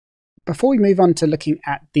before we move on to looking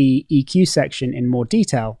at the EQ section in more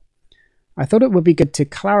detail, I thought it would be good to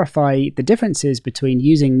clarify the differences between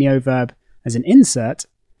using Neoverb as an insert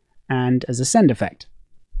and as a send effect.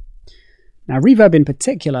 Now, reverb in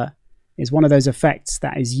particular is one of those effects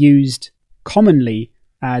that is used commonly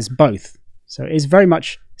as both. So it is very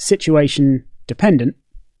much situation dependent,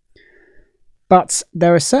 but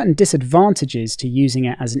there are certain disadvantages to using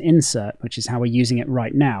it as an insert, which is how we're using it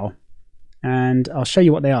right now, and I'll show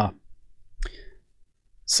you what they are.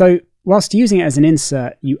 So whilst using it as an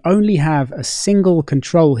insert, you only have a single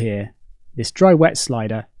control here, this dry-wet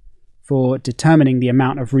slider, for determining the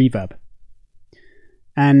amount of reverb.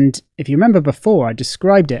 And if you remember before, I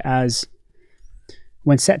described it as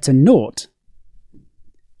when set to 0,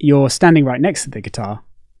 you're standing right next to the guitar,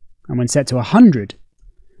 and when set to 100,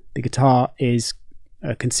 the guitar is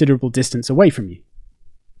a considerable distance away from you.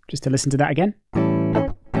 Just to listen to that again.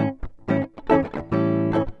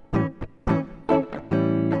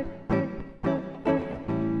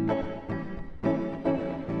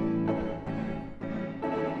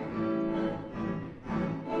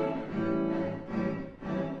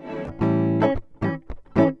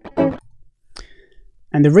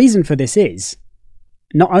 And the reason for this is,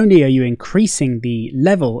 not only are you increasing the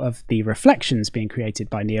level of the reflections being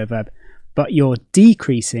created by Neoverb, but you're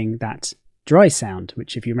decreasing that dry sound,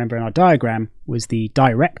 which, if you remember in our diagram, was the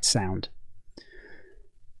direct sound.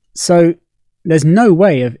 So there's no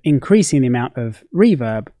way of increasing the amount of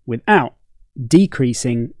reverb without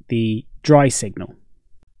decreasing the dry signal,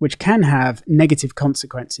 which can have negative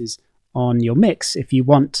consequences on your mix if you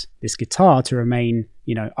want this guitar to remain,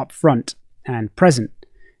 up front and present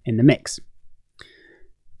in the mix.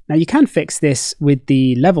 Now, you can fix this with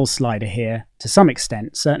the level slider here to some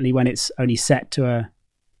extent, certainly when it's only set to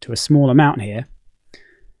a small amount here,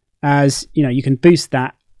 as you can boost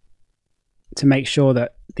that to make sure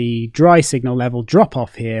that the dry signal level drop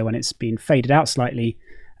off here when it's been faded out slightly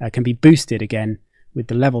can be boosted again with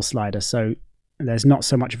the level slider, so there's not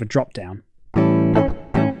so much of a drop down.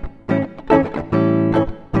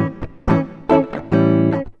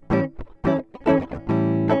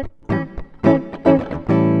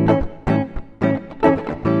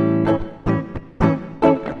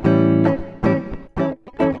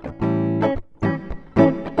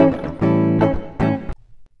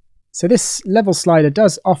 So this level slider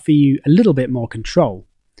does offer you a little bit more control,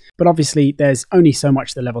 but obviously there's only so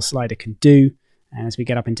much the level slider can do, and as we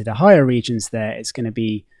get up into the higher regions there, it's going to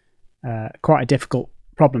be quite a difficult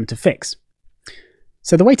problem to fix.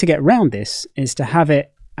 So the way to get around this is to have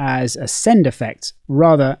it as a send effect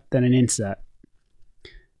rather than an insert.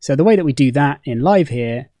 So the way that we do that in live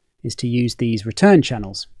here is to use these return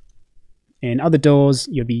channels. In other DAWs,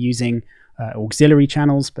 you'll be using auxiliary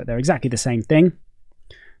channels, but they're exactly the same thing.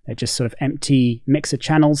 They're just sort of empty mixer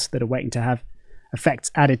channels that are waiting to have effects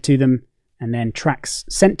added to them and then tracks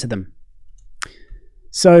sent to them.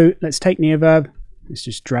 So let's take Neoverb, let's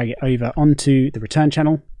just drag it over onto the return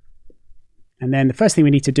channel. And then the first thing we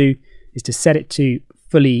need to do is to set it to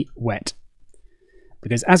fully wet.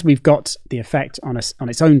 Because as we've got the effect on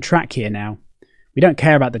its own track here now, we don't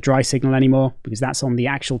care about the dry signal anymore because that's on the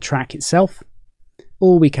actual track itself.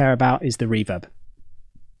 All we care about is the reverb.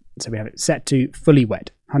 So we have it set to fully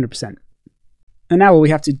wet, 100%. And now all we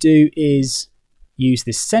have to do is use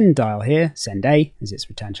this send dial here, send A, as its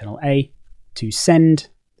return channel A, to send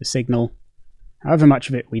the signal, however much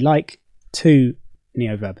of it we like, to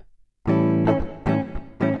Neoverb.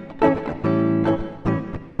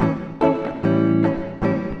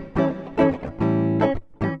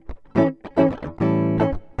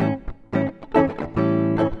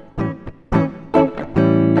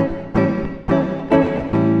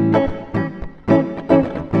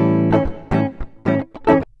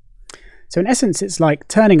 So in essence, it's like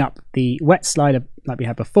turning up the wet slider like we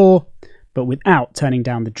had before, but without turning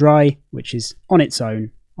down the dry, which is on its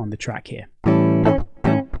own on the track here.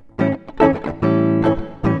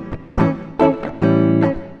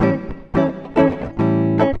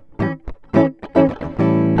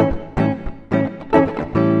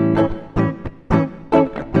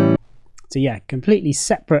 So yeah, completely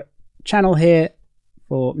separate channel here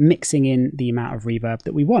for mixing in the amount of reverb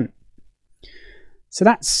that we want. So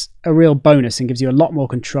that's a real bonus and gives you a lot more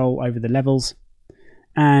control over the levels.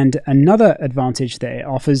 And another advantage that it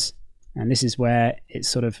offers, and this is where it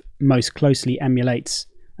sort of most closely emulates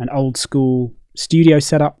an old school studio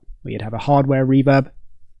setup where you'd have a hardware reverb.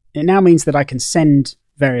 It now means that I can send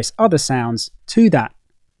various other sounds to that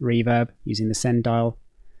reverb using the send dial.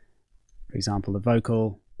 For example, the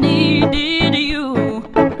vocal. Needed you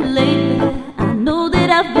lately. I know that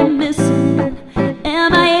I've been missing,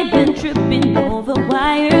 and I ain't been tripping over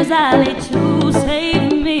wires. tears I lay to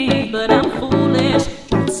save me, but I'm foolish.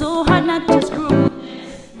 It's so hard not to screw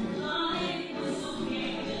this.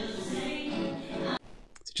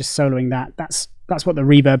 So just soloing that. That's what the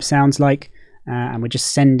reverb sounds like, and we're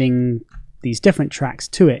just sending these different tracks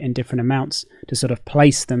to it in different amounts to sort of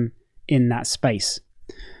place them in that space.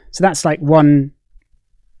 So that's like one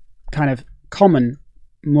kind of common,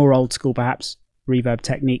 more old school perhaps, reverb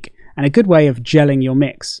technique, and a good way of gelling your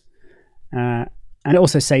mix. And it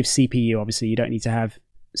also saves CPU. Obviously, you don't need to have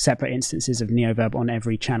separate instances of Neoverb on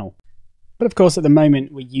every channel. But of course, at the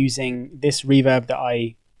moment, we're using this reverb that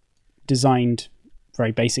I designed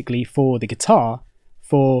very basically for the guitar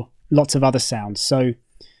for lots of other sounds. So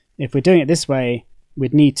if we're doing it this way,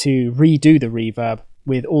 we'd need to redo the reverb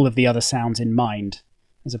with all of the other sounds in mind,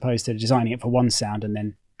 as opposed to designing it for one sound and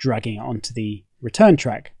then dragging it onto the return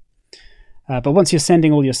track. But once you're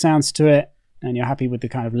sending all your sounds to it and you're happy with the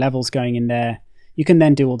kind of levels going in there, you can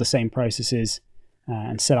then do all the same processes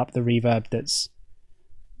and set up the reverb that's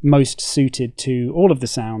most suited to all of the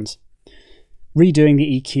sounds, redoing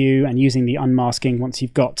the EQ and using the unmasking once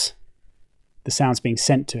you've got the sounds being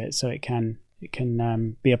sent to it, so it can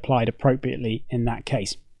be applied appropriately in that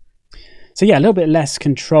case. So yeah, a little bit less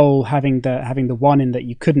control having the one in that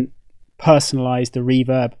you couldn't personalize the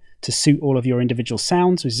reverb to suit all of your individual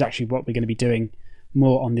sounds, which is actually what we're going to be doing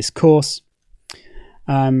more on this course.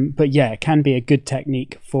 But yeah, it can be a good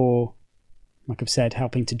technique for, like I've said,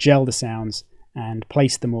 helping to gel the sounds and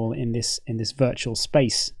place them all in this virtual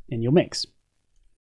space in your mix.